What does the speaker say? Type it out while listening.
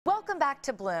back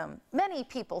to Bloom. Many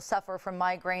people suffer from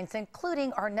migraines,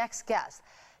 including our next guest,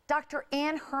 Dr.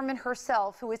 Ann Herman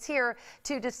herself, who is here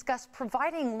to discuss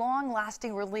providing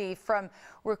long-lasting relief from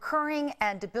recurring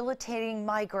and debilitating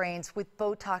migraines with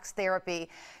Botox therapy.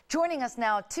 Joining us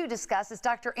now to discuss is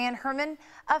Dr. Ann Herman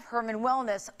of Herman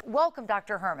Wellness. Welcome,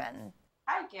 Dr. Herman.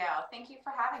 Hi, Gail. Thank you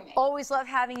for having me. Always love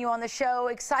having you on the show.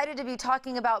 Excited to be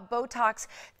talking about Botox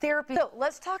therapy. So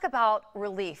let's talk about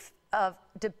relief of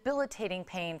debilitating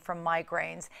pain from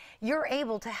migraines. You're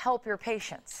able to help your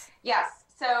patients. Yes.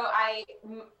 So I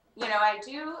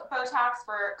do Botox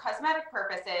for cosmetic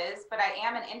purposes, but I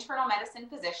am an internal medicine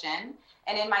physician.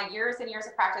 And in my years and years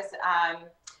of practice,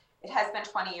 it has been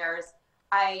 20 years,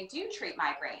 I do treat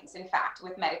migraines, in fact,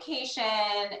 with medication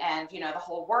and, the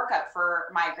whole workup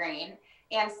for migraine.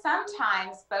 And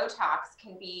sometimes Botox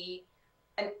can be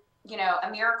a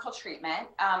miracle treatment.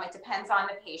 It depends on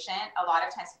the patient. A lot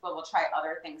of times people will try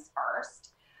other things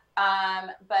first.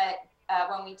 But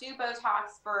when we do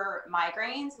Botox for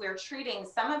migraines, we're treating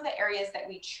some of the areas that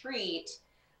we treat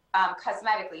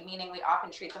cosmetically, meaning we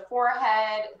often treat the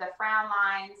forehead, the frown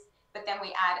lines, but then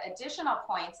we add additional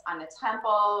points on the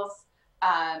temples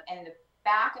and the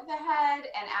back of the head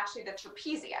and actually the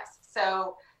trapezius.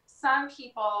 So some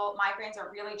people, migraines are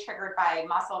really triggered by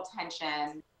muscle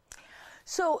tension.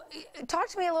 So talk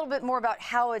to me a little bit more about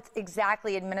how it's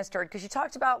exactly administered, because you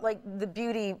talked about like the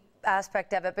beauty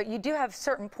aspect of it, but you do have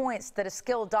certain points that a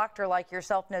skilled doctor like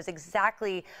yourself knows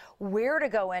exactly where to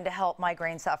go in to help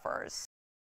migraine sufferers.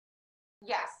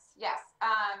 Yes.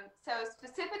 So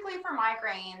specifically for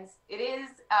migraines, it is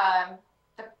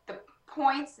the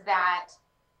points that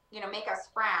make us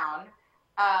frown.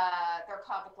 They're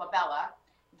called the glabella,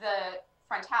 the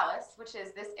frontalis, which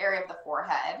is this area of the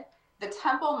forehead, the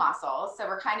temple muscles. So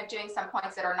we're kind of doing some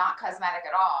points that are not cosmetic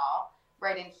at all,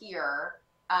 right in here,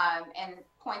 and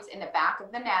points in the back of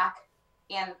the neck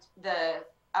and the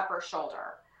upper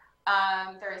shoulder.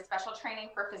 There is special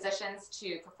training for physicians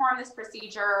to perform this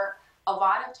procedure. A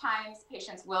lot of times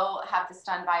patients will have this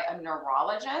done by a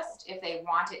neurologist if they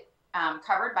want it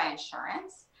covered by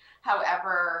insurance.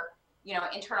 However, we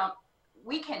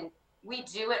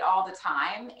do it all the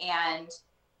time, and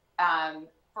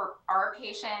for our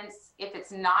patients, if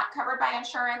it's not covered by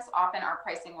insurance, often our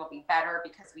pricing will be better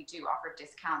because we do offer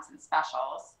discounts and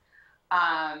specials.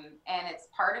 And it's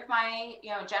part of my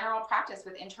general practice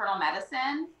with internal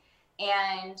medicine.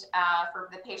 And for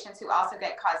the patients who also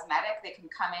get cosmetic, they can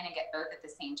come in and get both at the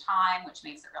same time, which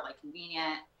makes it really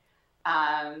convenient.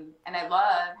 And I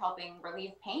love helping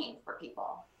relieve pain for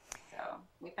people. So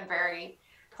we've been very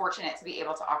fortunate to be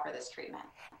able to offer this treatment.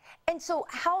 And so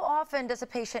how often does a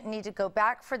patient need to go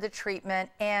back for the treatment,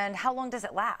 and how long does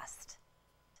it last?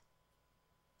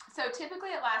 So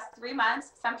typically it lasts 3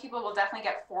 months. Some people will definitely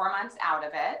get 4 months out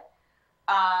of it.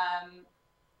 And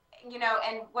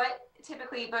what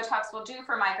typically Botox will do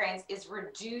for migraines is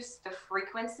reduce the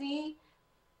frequency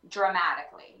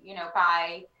dramatically,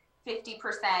 by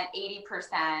 50%,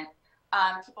 80%.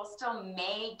 People still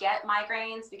may get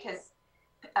migraines because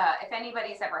if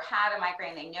anybody's ever had a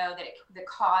migraine, they know that the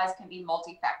cause can be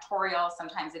multifactorial.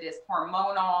 Sometimes it is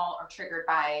hormonal or triggered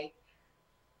by,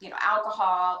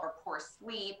 alcohol or poor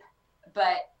sleep.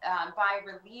 But by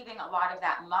relieving a lot of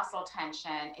that muscle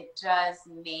tension, it does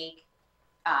make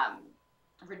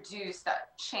reduce the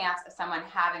chance of someone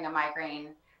having a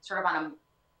migraine sort of on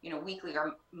a weekly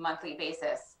or monthly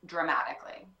basis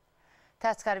dramatically.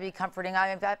 That's got to be comforting.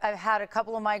 I've had a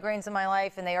couple of migraines in my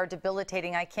life, and they are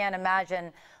debilitating. I can't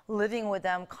imagine living with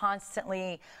them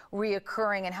constantly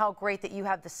reoccurring, and how great that you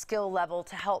have the skill level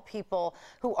to help people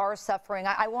who are suffering.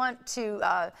 I want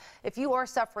to, if you are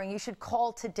suffering, you should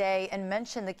call today and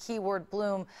mention the keyword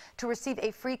Bloom to receive a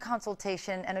free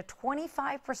consultation and a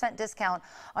 25% discount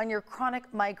on your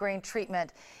chronic migraine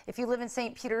treatment. If you live in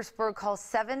St. Petersburg, call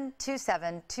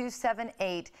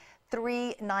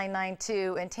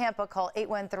 727-278-3992. In Tampa, call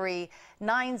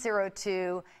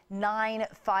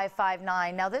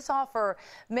 813-902-9559. Now, this offer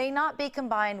may not be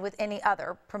combined with any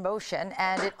other promotion,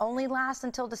 and it only lasts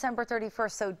until December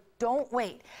 31st, so don't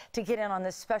wait to get in on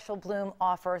this special Bloom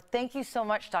offer. Thank you so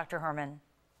much, Dr. Herman.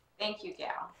 Thank you,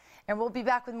 Gail. And we'll be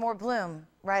back with more Bloom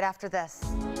right after this.